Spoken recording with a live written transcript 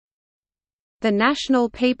The National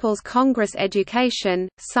People's Congress Education,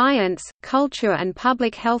 Science, Culture and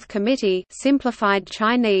Public Health Committee simplified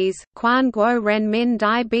Chinese, Quan Guo Ren Min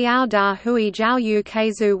Dai Biao Da Hui Jiao Yu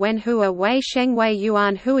Keizu Wen Hua Wei Sheng Wei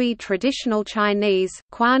Yuan Hui Traditional Chinese,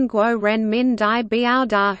 Quan Guo Ren Min Dai Biao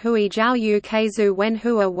Da Hui Jiao Yu Keizu Wen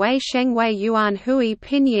Hua Wei Sheng Wei Yuan Hui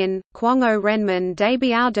Pinyin, Quango Renmin Dai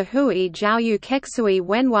Biao Da Hui Jiao Yu Keksui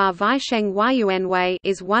Wenhua Vai Sheng Weiyuanwei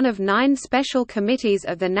is one of 9 special committees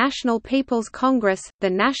of the National People's Congress, the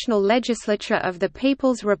national legislature of the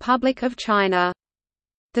People's Republic of China.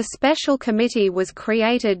 The Special Committee was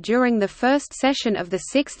created during the first session of the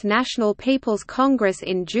 6th National People's Congress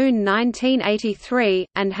in June 1983,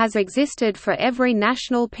 and has existed for every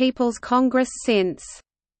National People's Congress since.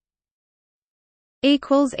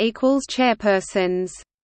 Chairpersons